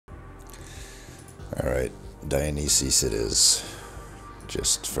Alright, Dionysus it is.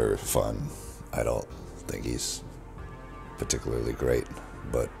 Just for fun. I don't think he's particularly great,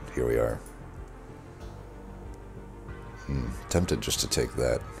 but here we are. Tempted just to take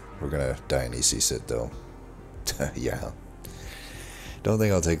that. We're gonna Dionysus it though. Yeah. Don't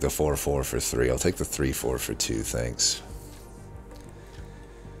think I'll take the 4-4 for 3. I'll take the 3-4 for 2, thanks.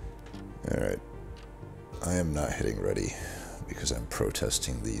 Alright. I am not hitting ready because I'm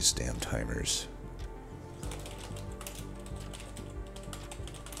protesting these damn timers.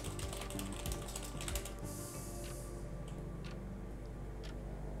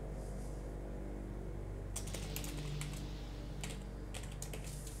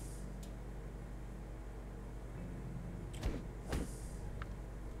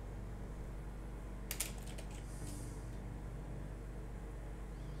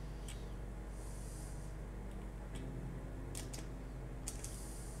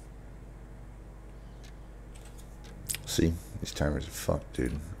 See, these timers are fucked,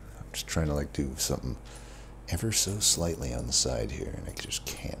 dude. I'm just trying to like do something ever so slightly on the side here, and I just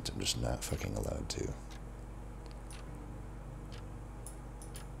can't. I'm just not fucking allowed to.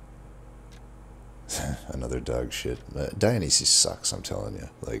 Another dog shit. Dionysus sucks, I'm telling you.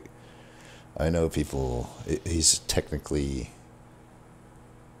 Like, I know people. He's technically.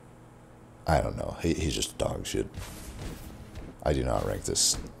 I don't know. He's just dog shit. I do not rank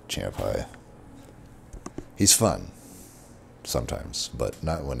this champ high. He's fun. Sometimes, but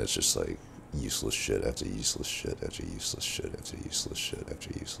not when it's just like useless shit after useless shit after useless shit after useless shit after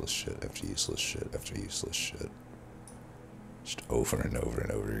useless shit after useless shit after useless shit. Just over and over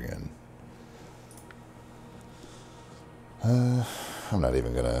and over again. I'm not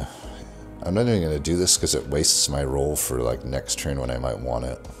even gonna do this because it wastes my roll for like next turn when I might want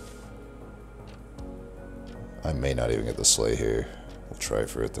it. I may not even get the sleigh here. We'll try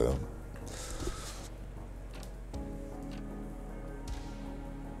for it though.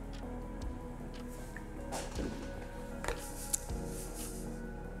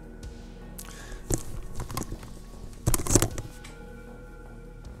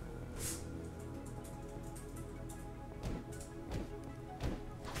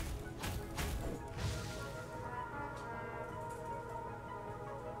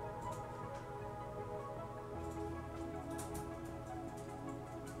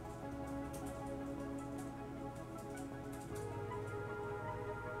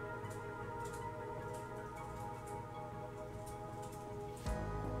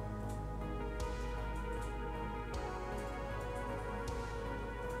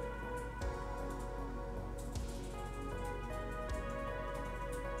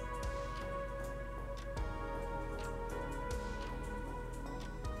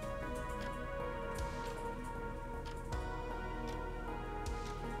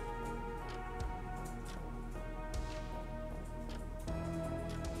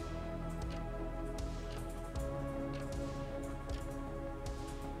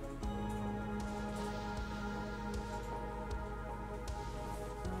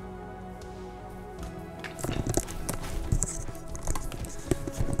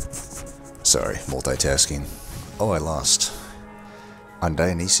 Sorry, multitasking. Oh, I lost. On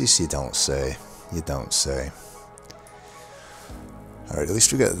Dionysus, you don't say. You don't say. Alright, at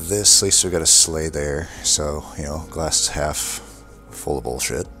least we got this. At least we got a sleigh there. So, you know, glass half full of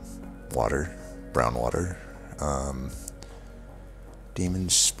bullshit. Water. Brown water. Demon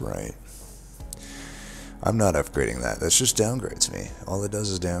Sprite. I'm not upgrading that. That just downgrades me. All it does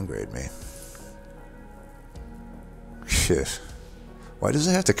is downgrade me. Shit. Why does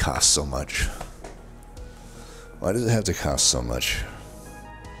it have to cost so much? Why does it have to cost so much?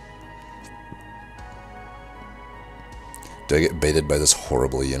 Do I get baited by this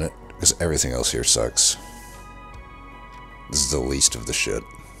horrible unit? Because everything else here sucks. This is the least of the shit.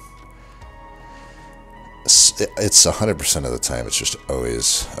 It's 100% of the time, it's just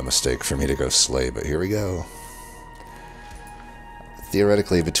always a mistake for me to go sleigh, but here we go.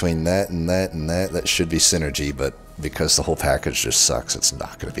 Theoretically, between that and that and that, that should be synergy, but because the whole package just sucks, it's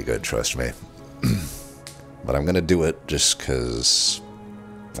not going to be good, trust me. But I'm going to do it just because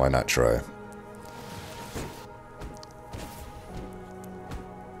why not try?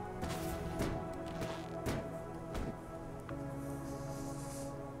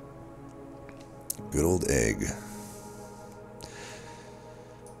 Good old egg.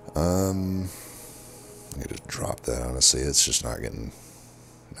 I just drop that, honestly. It's just not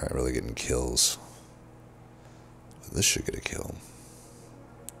really getting kills. This should get a kill.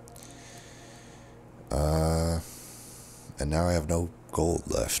 And now I have no gold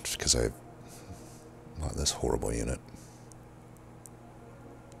left because I bought this horrible unit.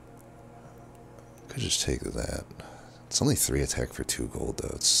 Could just take that. It's only 3 attack for 2 gold,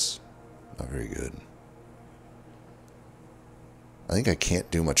 though. It's not very good. I think I can't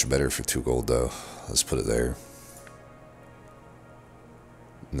do much better for 2 gold, though. Let's put it there.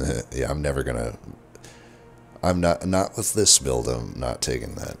 Yeah, I'm never gonna... I'm not with this build, I'm not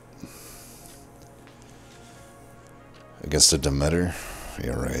taking that. Against a Demeter?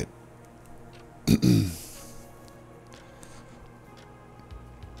 You're right.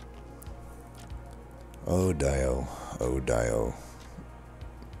 Oh, Dio. Oh, Dio.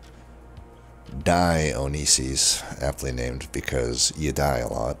 Dionysus, aptly named because you die a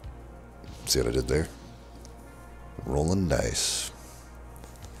lot. See what I did there? Rolling dice.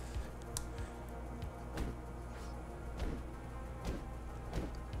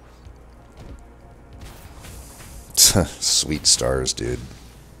 Sweet stars, dude.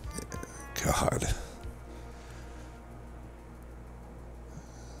 God.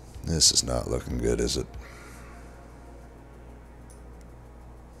 This is not looking good, is it?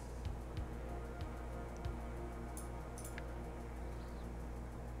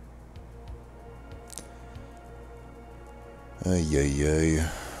 Ay, ay, ay.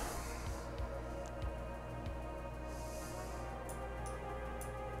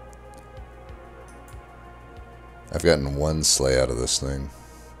 I've gotten 1 slay out of this thing.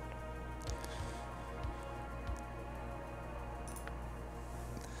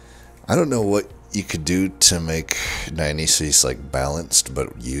 I don't know what you could do to make Dionysus like balanced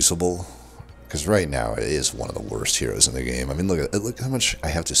but usable, because right now it is one of the worst heroes in the game. I mean, look how much I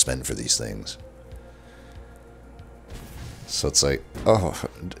have to spend for these things. So it's like, oh,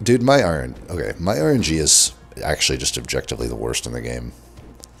 dude, my RNG is actually just objectively the worst in the game.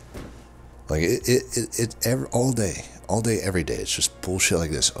 Like all day, every day. It's just bullshit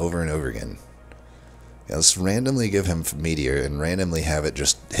like this over and over again. Yeah, let's randomly give him Meteor and randomly have it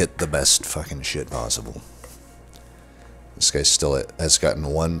just hit the best fucking shit possible. This guy still has gotten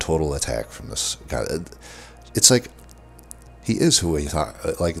 1 total attack from this guy. It's like, he is who we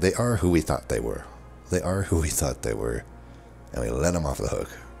thought, like, they are who we thought they were. They are who we thought they were. And we let him off the hook.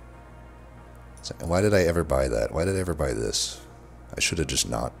 So, why did I ever buy that? Why did I ever buy this? I should have just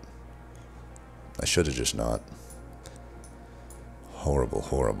not. I should have just not. Horrible,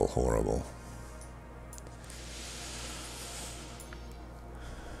 horrible, horrible.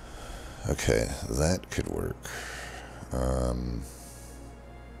 Okay, that could work.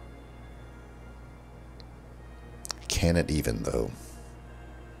 Can it even, though?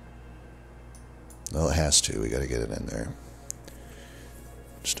 Well, it has to. We gotta get it in there.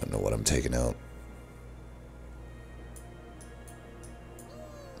 Just don't know what I'm taking out.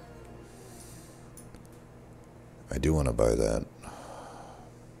 I do want to buy that.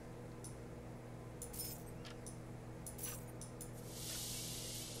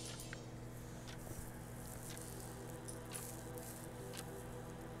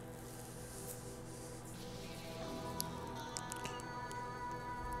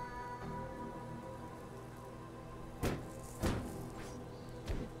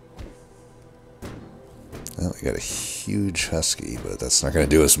 Well, we got a huge husky, but that's not going to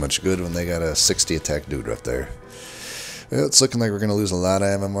do us much good when they got a 60 attack dude right there. Well, it's looking like we're going to lose a lot of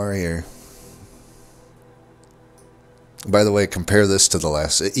MMR here. By the way, compare this to the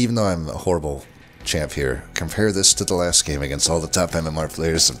last... Even though I'm a horrible champ here, compare this to the last game against all the top MMR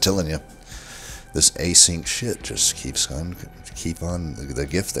players. I'm telling you, this async shit just keeps on... The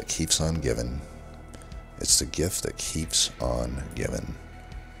gift that keeps on giving. It's the gift that keeps on giving.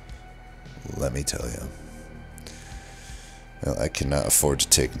 Let me tell you. Well, I cannot afford to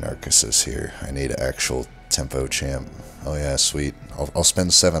take Narcissus here. I need an actual tempo champ. Oh yeah, sweet. I'll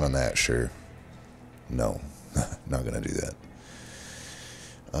spend 7 on that, sure. No, not gonna do that.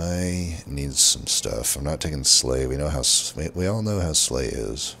 I need some stuff. I'm not taking Slay. We all know how Slay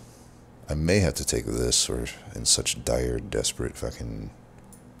is. I may have to take this, or in such dire, desperate fucking...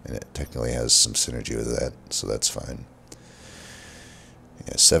 And it technically has some synergy with that, so that's fine.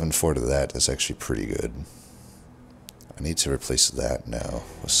 Yeah, 7-4 to that is actually pretty good. I need to replace that now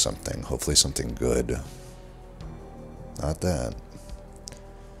with something. Hopefully something good. Not that.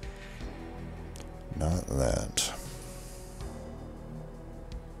 Not that.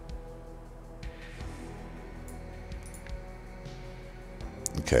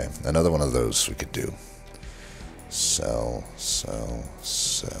 Okay, another one of those we could do. Sell, sell,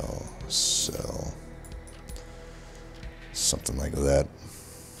 sell, sell. Something like that.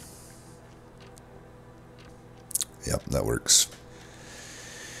 Yep, that works.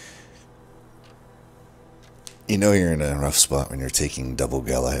 You know you're in a rough spot when you're taking double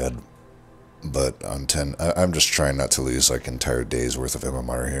Galahad, but on 10, I'm just trying not to lose like entire days worth of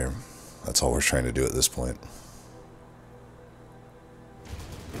MMR here. That's all we're trying to do at this point.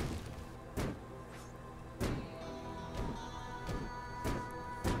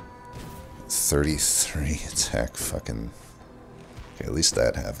 $33 attack, fucking... Okay, at least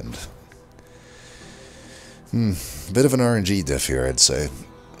that happened. Bit of an RNG diff here, I'd say.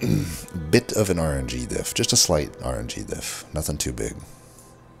 Bit of an RNG diff. Just a slight RNG diff. Nothing too big.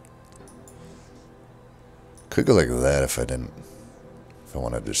 Could go like that if I didn't... If I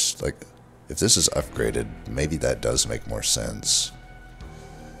want to just, like... If this is upgraded, maybe that does make more sense.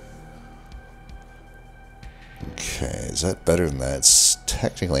 Okay, is that better than that? It's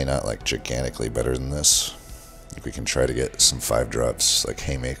technically not, like, gigantically better than this. I think we can try to get some 5-drops, like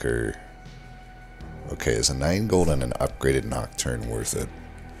Haymaker. Okay, is a 9 gold and an upgraded Nocturne worth it?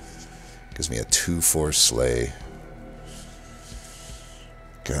 Gives me a 2/4 Slay.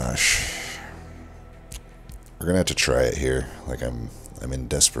 Gosh. We're gonna have to try it here. Like, I'm in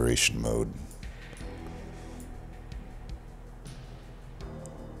desperation mode.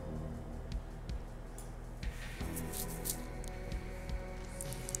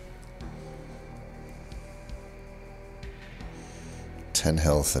 $10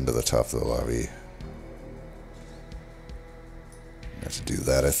 health into the top of the lobby. I have to do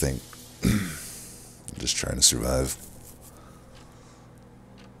that, I think. I'm just trying to survive.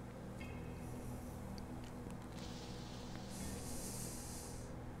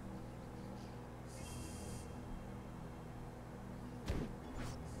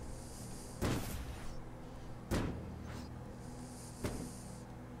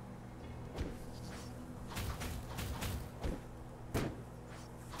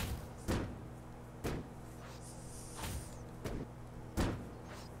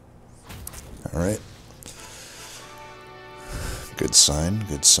 Alright. Good sign,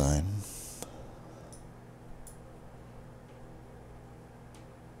 good sign.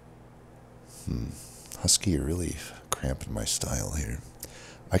 Husky, you're really cramping my style here.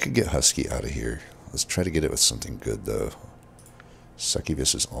 I could get Husky out of here. Let's try to get it with something good, though.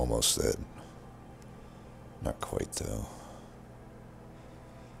 Succubus is almost dead. Not quite, though.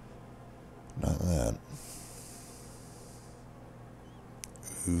 Not that.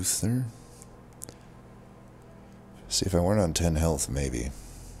 Uther? See, if I weren't on 10 health, maybe.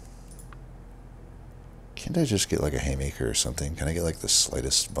 Can't I just get like a Haymaker or something? Can I get like the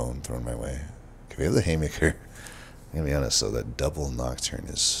slightest bone thrown my way? Okay, we have the Haymaker. I'm gonna be honest though, that double Nocturne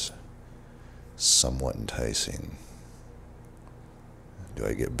is somewhat enticing. Do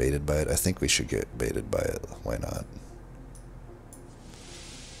I get baited by it? I think we should get baited by it. Why not?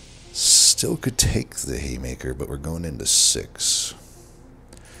 Still could take the Haymaker, but we're going into 6.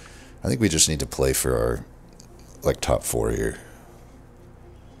 I think we just need to play for our like top 4 here.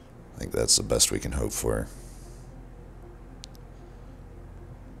 I think that's the best we can hope for.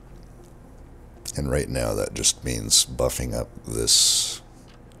 And right now that just means buffing up this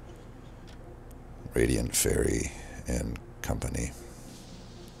Radiant Fairy and company.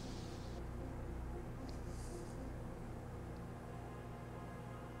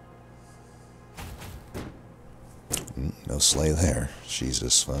 No Slay there.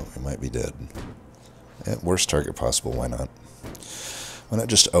 Jesus, well, we might be dead. Worst target possible, why not? Why not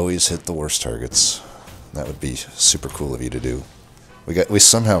just always hit the worst targets? That would be super cool of you to do. We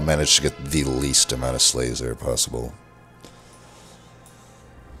somehow managed to get the least amount of slays there possible.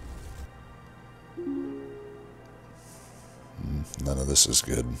 None of this is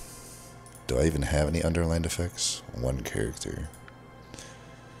good. Do I even have any underlined effects? One character.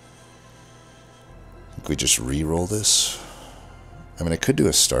 Think we just re-roll this? I mean, I could do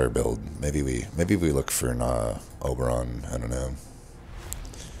a star build. Maybe we look for an Oberon. I don't know.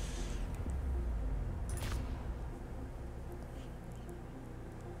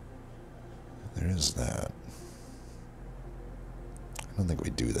 There is that. I don't think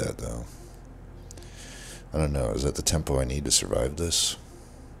we do that though. I don't know. Is that the tempo I need to survive this?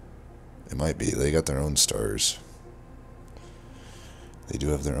 It might be. They got their own stars. They do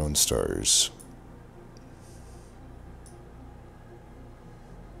have their own stars.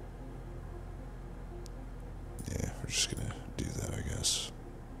 Yeah, we're just gonna do that, I guess.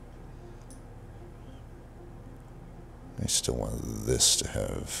 I still want this to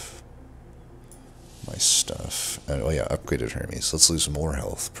have my stuff. And, oh yeah, upgraded Hermes. Let's lose more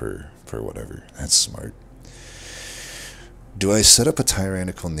health per whatever. That's smart. Do I set up a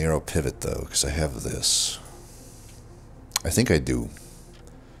tyrannical Nero pivot though? Because I have this. I think I do.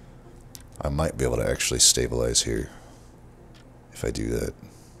 I might be able to actually stabilize here if I do that.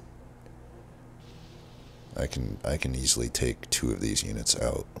 I can easily take 2 of these units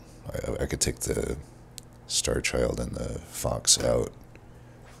out. I could take the Star Child and the Fox out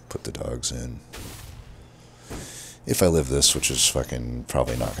put the dogs in. If I live this, which is fucking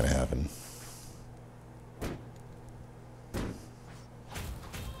probably not going to happen.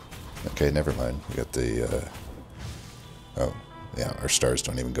 Okay, never mind. We got the, oh, yeah, our stars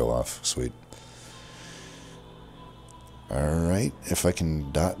don't even go off. Sweet. Alright, if I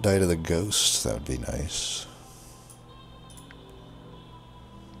can not die to the ghost, that would be nice.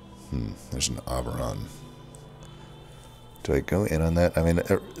 There's an Oberon. Do I go in on that? I mean,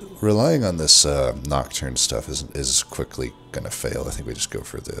 relying on this nocturne stuff is quickly going to fail. I think we just go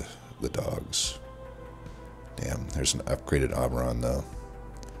for the dogs. Damn, there's an upgraded Oberon, though.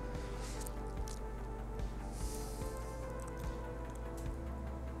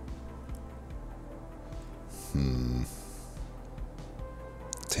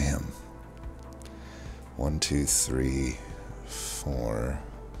 Damn. 1, 2, 3, 4.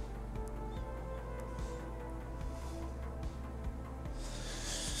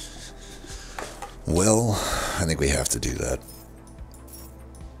 Well, I think we have to do that.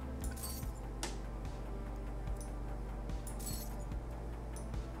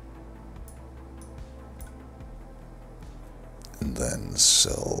 And then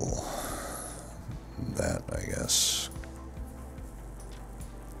sell that, I guess.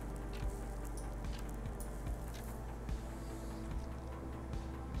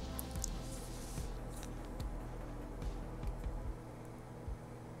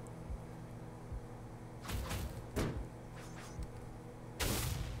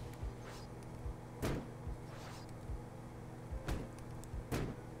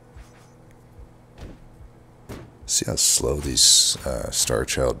 See how slow these Star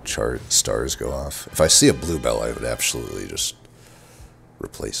Child stars go off? If I see a bluebell, I would absolutely just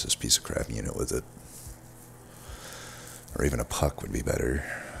replace this piece of crap unit with it. Or even a puck would be better.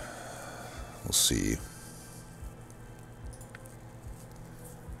 We'll see.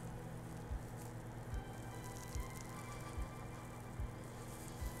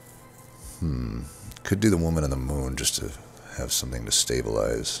 Could do the Woman on the Moon just to have something to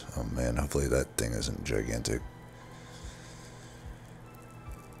stabilize. Oh man, hopefully that thing isn't gigantic.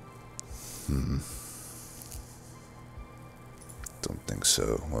 Don't think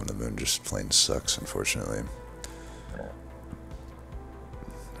so. Woman on the Moon just plain sucks, unfortunately. Alright,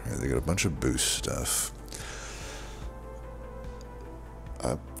 they got a bunch of boost stuff.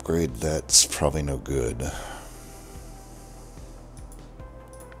 Upgrade that's probably no good.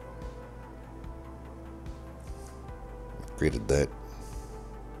 Upgraded that.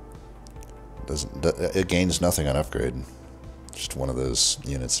 It gains nothing on upgrade. Just one of those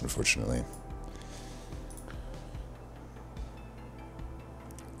units, unfortunately.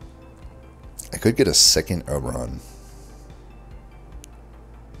 I could get a second Oberon.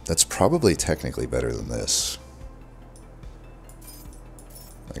 That's probably technically better than this.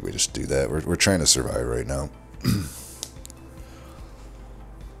 I think we just do that. We're trying to survive right now.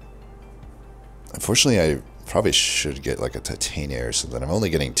 Unfortunately, I probably should get like a Titania or something. I'm only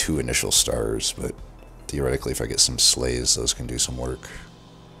getting 2 initial stars, but theoretically, if I get some slays, those can do some work.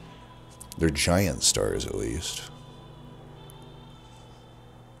 They're giant stars, at least.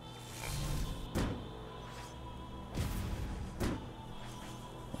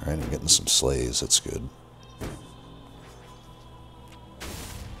 Alright, I'm getting some slays. That's good.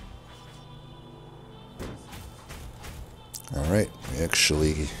 Alright, we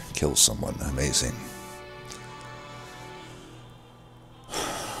actually killed someone. Amazing.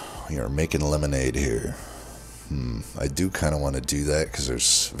 We are making lemonade here. I do kind of want to do that because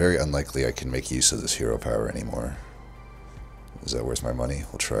there's very unlikely I can make use of this hero power anymore. Is that worth my money?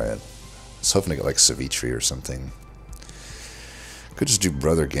 We'll try it. I was hoping to get like Savitri or something. Could just do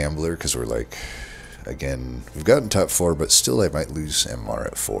Brother Gambler because we're like, again, we've gotten top 4, but still I might lose MR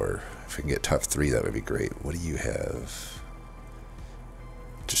at 4. If we can get top 3, that would be great. What do you have?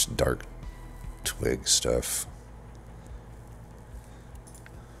 Just dark twig stuff.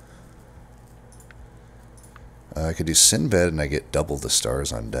 I could do Sinbad and I get double the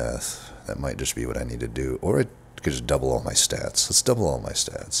stars on death. That might just be what I need to do. Or I could just double all my stats. Let's double all my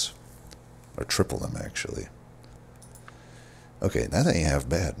stats. Or triple them, actually. Okay, that ain't half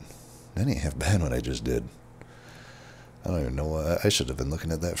bad. That ain't half bad what I just did. I don't even know why. I should have been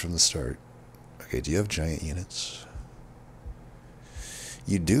looking at that from the start. Okay, do you have giant units?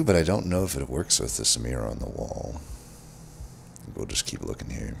 You do, but I don't know if it works with this mirror on the wall. We'll just keep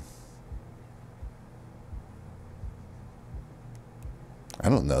looking here. I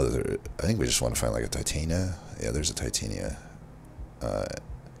don't know. I think we just want to find like a Titania. Yeah, there's a Titania.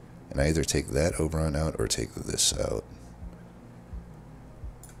 And I either take that Oberon out or take this out.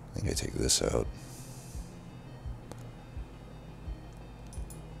 I think I take this out.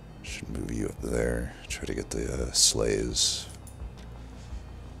 move you up there. Try to get the slays.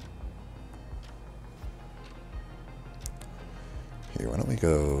 Here, why don't we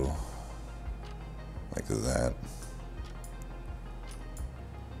go like that?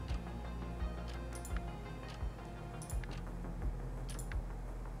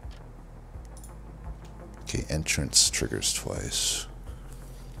 Okay, entrance triggers twice.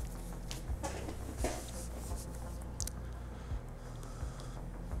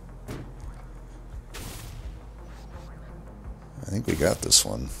 I think we got this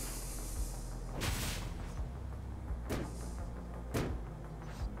one.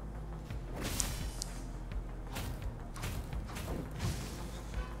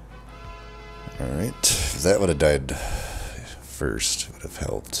 Alright, if that would have died first, it would have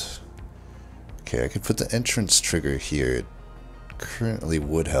helped. Okay, I could put the entrance trigger here. It currently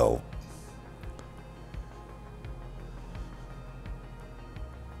would help.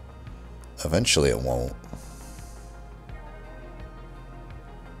 Eventually it won't.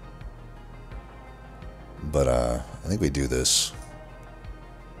 But I think we do this.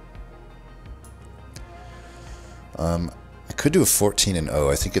 I could do a 14 and 0.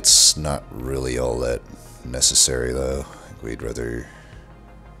 I think it's not really all that necessary though. I think we'd rather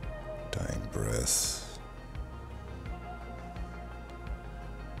Dying Breath.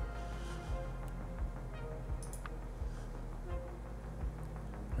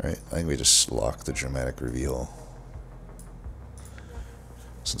 Alright, I think we just lock the dramatic reveal.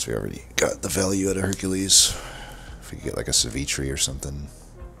 Since we already got the value out of Hercules. If we could get like a Savitri or something.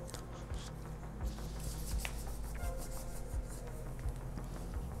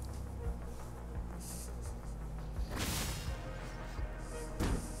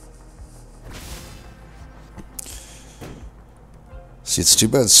 See, it's too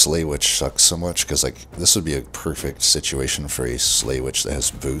bad Slay Witch sucks so much, because like this would be a perfect situation for a Slay Witch that has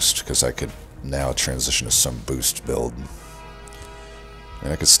boost, because I could now transition to some boost build. I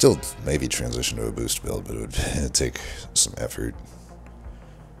mean, I could still maybe transition to a boost build, but it would take some effort.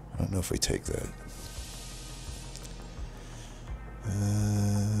 I don't know if we take that.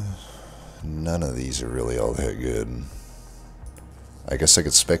 None of these are really all that good. I guess I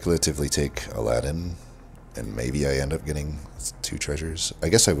could speculatively take Aladdin, and maybe I end up getting 2 treasures. I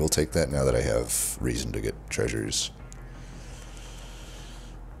guess I will take that now that I have reason to get treasures.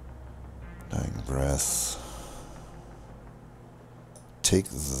 Dying Breath. Take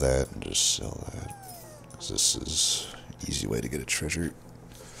that and just sell that. Because this is an easy way to get a treasure.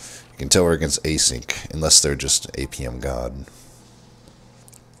 You can tell we're against async, unless they're just APM God.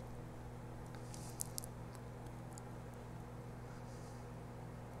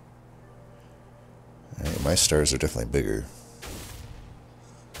 Alright, my stars are definitely bigger.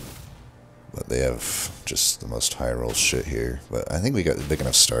 But they have just the most high roll shit here. But I think we got big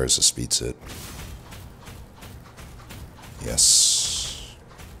enough stars to speeds it. Yes.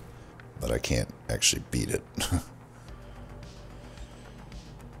 But I can't actually beat it.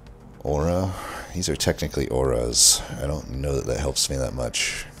 Aura. These are technically auras. I don't know that that helps me that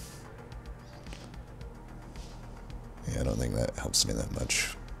much. Yeah, I don't think that helps me that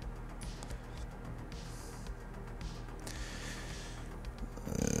much.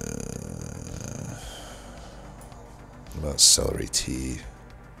 What about Celery Tea?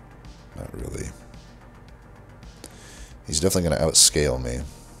 Not really. He's definitely going to outscale me.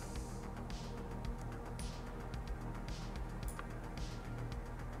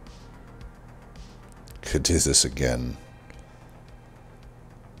 Could do this again.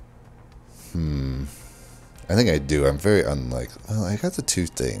 I think I do. I'm very unlike. Well, I got the 2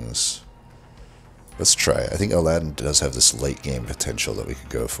 things. Let's try. I think Aladdin does have this late game potential that we could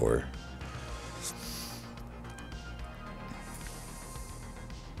go for.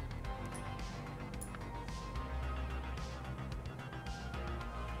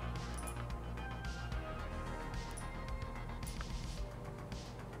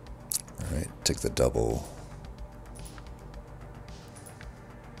 Alright, take the double.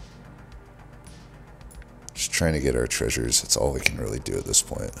 Just trying to get our treasures. That's all we can really do at this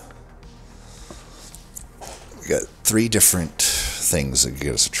point. We got 3 different things that can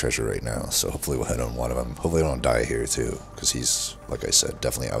get us a treasure right now, so hopefully we'll hit on one of them. Hopefully we don't die here too, because he's, like I said,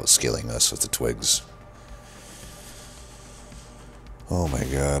 definitely outscaling us with the twigs. Oh my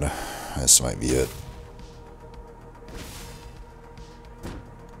god, this might be it.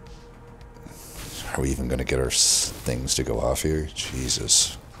 Are we even going to get our things to go off here?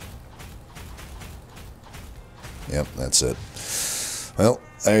 Jesus. Yep, that's it. Well,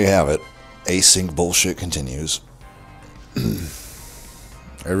 there you have it. Async bullshit continues.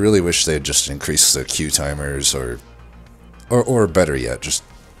 I really wish they'd just increase the queue timers, or better yet, just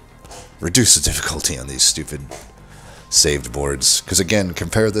reduce the difficulty on these stupid saved boards. Because again,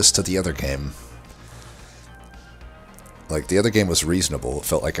 compare this to the other game. Like, the other game was reasonable. It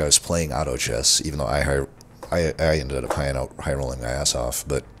felt like I was playing auto chess, even though I ended up high rolling my ass off.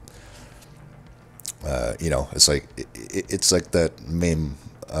 But you know, it's like it's like that meme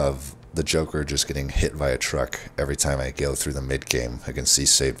of the Joker just getting hit by a truck every time I go through the mid game against these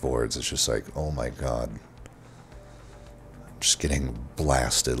saved boards. It's just like, oh my god, just getting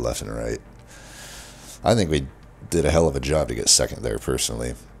blasted left and right. I think we did a hell of a job to get second there,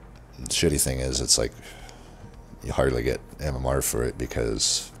 personally. The shitty thing is, it's like you hardly get MMR for it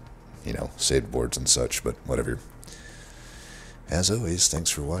because, you know, saved boards and such, but whatever. As always, thanks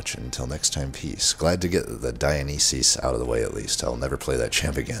for watching. Until next time, peace. Glad to get the Dionysus out of the way at least. I'll never play that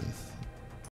champ again.